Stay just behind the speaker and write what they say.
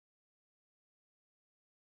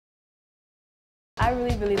I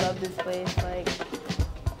really, really love this place. Like,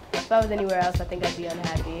 if I was anywhere else, I think I'd be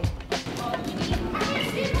unhappy.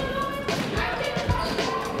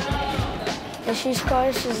 The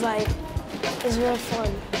StreetSquash is real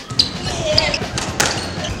fun.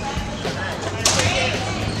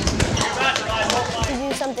 To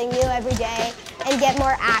do something new every day and get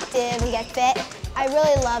more active and get fit. I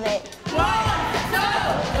really love it. 1, 2,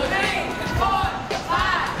 3, 4,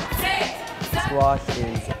 5, 6, 7. Squash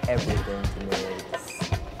is everything to me.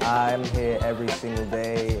 I'm here every single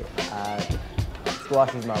day.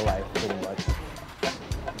 Squash is my life, pretty much.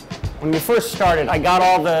 When we first started, I got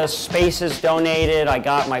all the spaces donated, I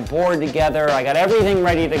got my board together, I got everything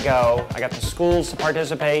ready to go. I got the schools to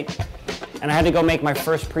participate, and I had to go make my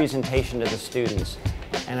first presentation to the students.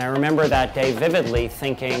 And I remember that day vividly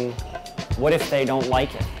thinking, what if they don't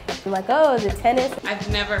like it? I'm like, oh, is it tennis? I've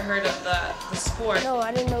never heard of the sport. No,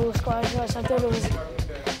 I didn't know what squash was. I thought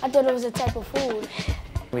it was a type of food.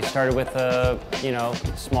 We started with a,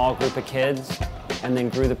 small group of kids, and then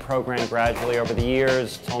grew the program gradually over the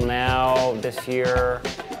years till now. This year,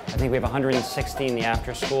 I think we have 160 in the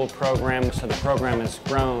after-school program, so the program has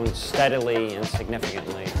grown steadily and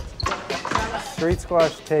significantly.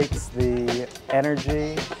 StreetSquash takes the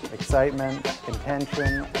energy, excitement,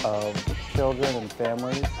 intention of children and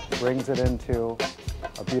families, brings it into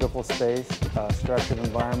a beautiful space, a structured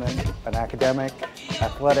environment, an academic,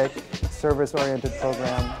 athletic, service-oriented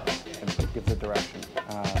program, and gives it direction.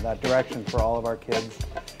 That direction for all of our kids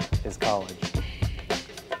is college.